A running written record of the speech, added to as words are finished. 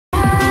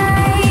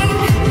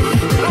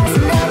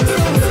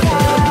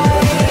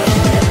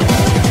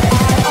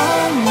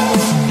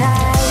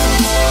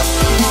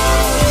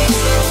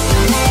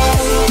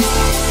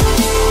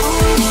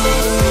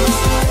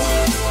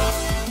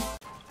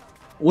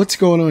What's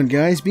going on,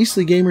 guys?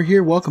 Beastly Gamer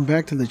here. Welcome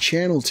back to the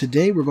channel.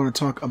 Today we're going to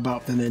talk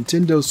about the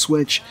Nintendo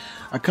Switch,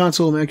 a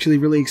console I'm actually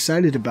really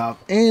excited about,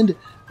 and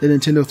the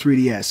Nintendo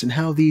 3DS and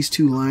how these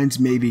two lines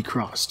may be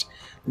crossed.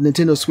 The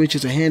Nintendo Switch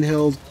is a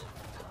handheld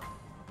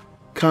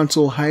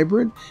console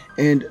hybrid,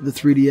 and the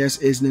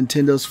 3DS is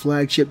Nintendo's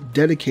flagship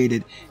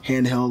dedicated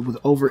handheld with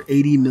over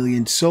 80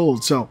 million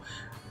sold. So,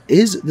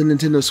 is the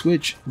Nintendo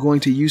Switch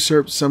going to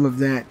usurp some of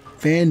that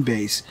fan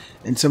base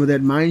and some of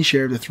that mind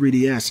share of the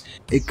 3DS?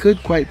 It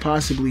could quite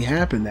possibly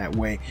happen that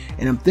way,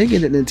 and I'm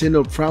thinking that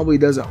Nintendo probably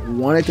doesn't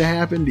want it to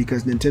happen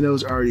because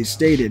Nintendo's already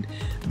stated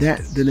that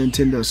the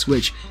Nintendo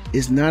Switch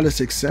is not a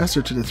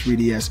successor to the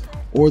 3DS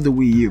or the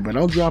Wii U, but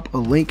I'll drop a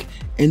link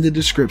in the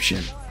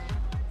description.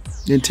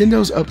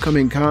 Nintendo's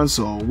upcoming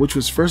console, which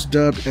was first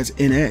dubbed as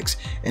NX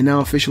and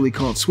now officially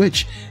called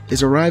Switch,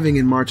 is arriving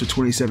in March of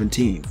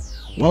 2017.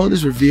 While it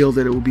is revealed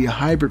that it will be a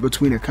hybrid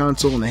between a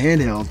console and a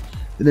handheld,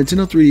 the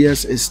Nintendo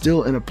 3DS is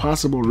still in a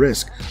possible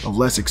risk of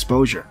less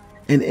exposure.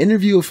 An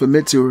interview of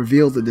Famitsu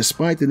revealed that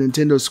despite the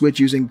Nintendo Switch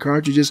using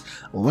cartridges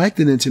like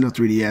the Nintendo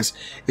 3DS,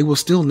 it will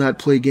still not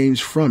play games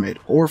from it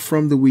or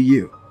from the Wii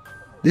U.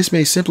 This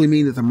may simply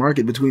mean that the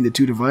market between the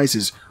two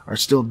devices are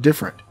still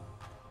different.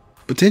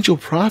 Potential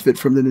profit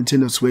from the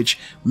Nintendo Switch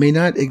may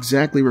not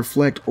exactly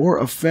reflect or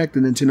affect the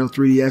Nintendo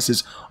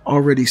 3DS's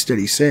already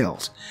steady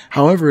sales.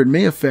 However, it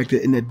may affect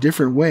it in a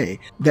different way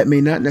that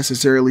may not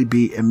necessarily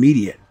be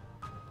immediate.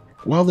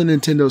 While the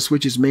Nintendo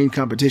Switch's main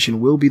competition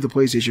will be the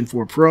PlayStation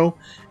 4 Pro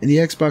and the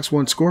Xbox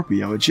One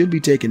Scorpio, it should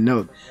be taken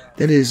note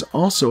that it is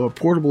also a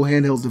portable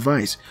handheld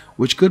device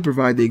which could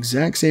provide the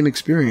exact same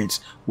experience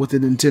with the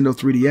Nintendo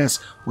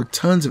 3DS with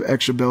tons of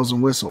extra bells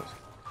and whistles.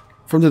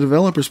 From the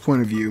developer's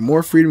point of view,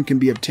 more freedom can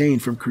be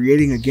obtained from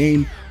creating a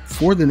game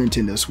for the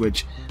Nintendo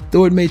Switch,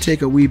 though it may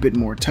take a wee bit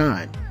more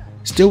time.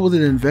 Still, with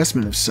an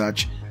investment of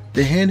such,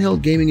 the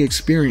handheld gaming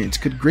experience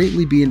could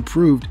greatly be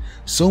improved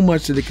so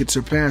much that it could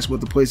surpass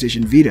what the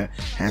PlayStation Vita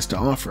has to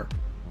offer.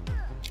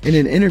 In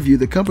an interview,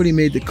 the company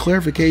made the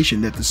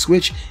clarification that the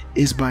Switch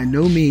is by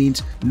no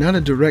means not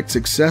a direct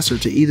successor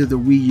to either the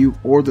Wii U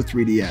or the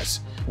 3DS.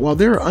 While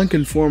there are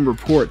unconfirmed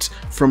reports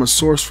from a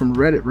source from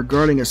Reddit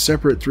regarding a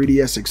separate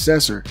 3DS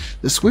successor,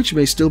 the Switch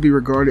may still be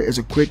regarded as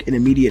a quick and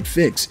immediate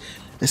fix,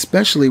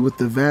 especially with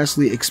the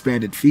vastly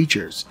expanded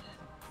features.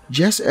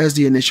 Just as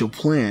the initial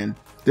plan,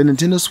 the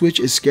Nintendo Switch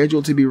is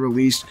scheduled to be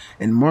released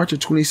in March of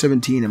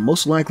 2017, and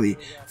most likely,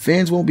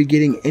 fans won't be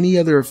getting any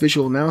other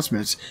official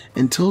announcements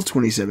until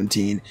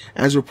 2017,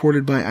 as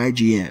reported by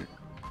IGN.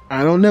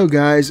 I don't know,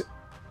 guys.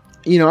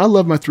 You know, I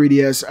love my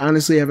 3DS.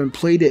 Honestly, I haven't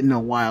played it in a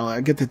while. I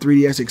got the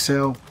 3DS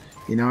XL.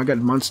 You know, I got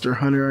Monster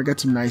Hunter. I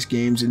got some nice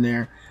games in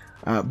there.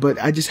 But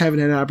I just haven't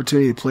had an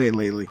opportunity to play it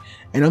lately.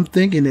 And I'm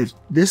thinking if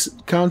this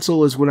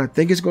console is what I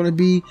think it's going to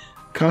be,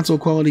 console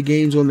quality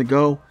games on the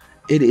go,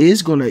 it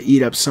is going to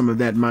eat up some of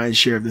that mind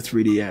share of the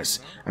 3DS.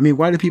 I mean,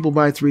 why do people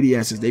buy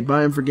 3DSs? They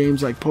buy them for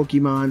games like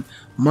Pokemon,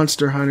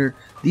 Monster Hunter.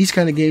 These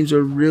kind of games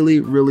are really,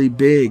 really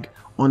big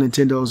on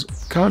Nintendo's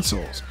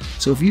consoles.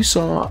 So if you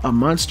saw a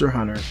Monster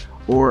Hunter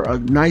or a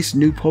nice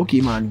new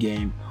Pokemon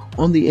game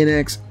on the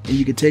NX and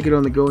you can take it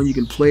on the go and you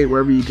can play it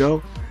wherever you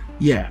go,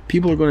 yeah,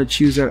 people are going to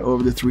choose that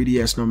over the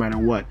 3DS no matter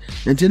what.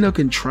 Nintendo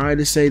can try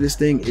to say this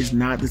thing is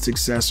not the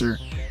successor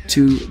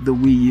to the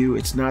Wii U,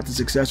 it's not the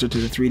successor to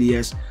the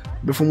 3DS,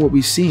 but from what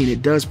we've seen,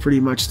 it does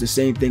pretty much the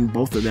same thing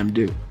both of them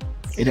do.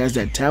 It has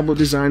that tablet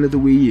design of the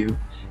Wii U,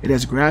 it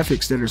has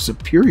graphics that are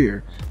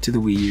superior to the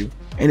Wii U,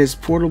 and it's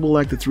portable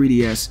like the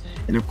 3DS,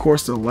 and of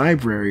course the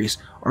libraries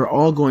are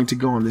all going to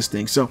go on this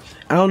thing. So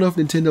I don't know if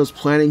Nintendo's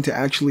planning to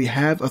actually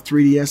have a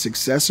 3DS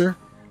successor,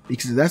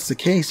 because if that's the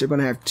case, they're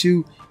going to have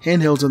two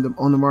handhelds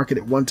on the market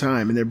at one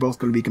time, and they're both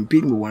going to be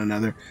competing with one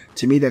another.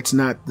 To me, that's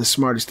not the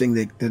smartest thing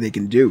that they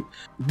can do.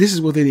 This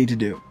is what they need to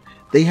do.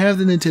 They have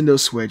the Nintendo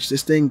Switch.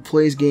 This thing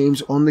plays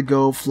games on the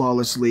go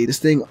flawlessly. This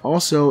thing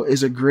also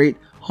is a great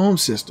home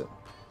system.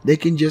 They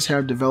can just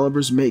have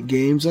developers make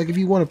games. Like if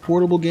you want a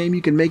portable game,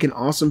 you can make an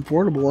awesome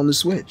portable on the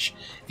Switch.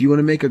 If you want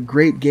to make a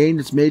great game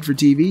that's made for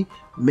TV,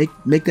 make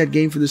that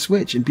game for the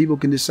Switch, and people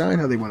can decide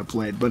how they want to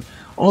play it. But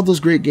all those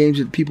great games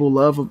that people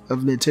love of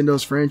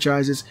Nintendo's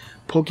franchises,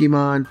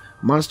 Pokemon,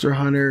 Monster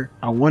Hunter,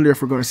 I wonder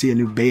if we're going to see a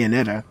new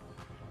Bayonetta,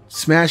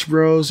 Smash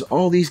Bros,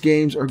 all these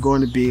games are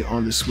going to be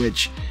on the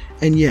Switch.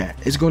 And yeah,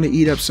 it's going to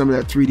eat up some of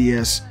that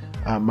 3DS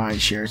mind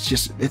share.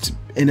 It's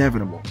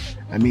inevitable.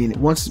 I mean,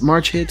 once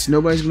March hits,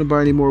 nobody's going to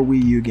buy any more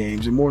Wii U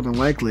games, and more than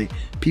likely,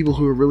 people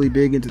who are really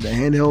big into the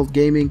handheld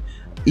gaming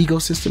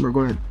ecosystem are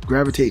going to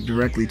gravitate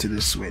directly to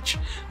this Switch.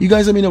 You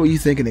guys let me know what you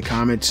think in the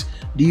comments.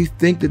 Do you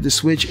think that the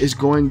Switch is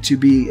going to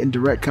be in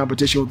direct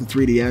competition with the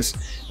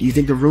 3DS? Do you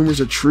think the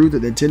rumors are true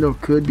that Nintendo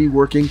could be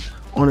working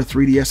on a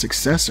 3DS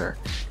successor?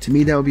 To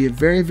me, that would be a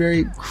very,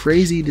 very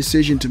crazy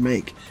decision to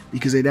make,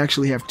 because they'd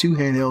actually have two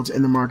handhelds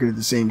in the market at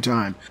the same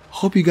time.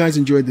 Hope you guys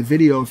enjoyed the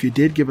video. If you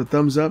did, give a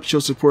thumbs up, show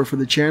support for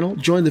the channel,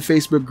 join the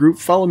Facebook group,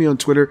 follow me on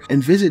Twitter,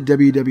 and visit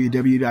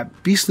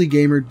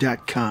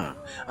www.beastlygamer.com.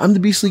 I'm the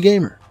Beastly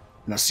Gamer,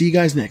 and I'll see you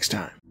guys next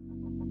time.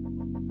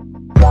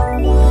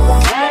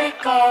 Let it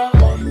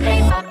go.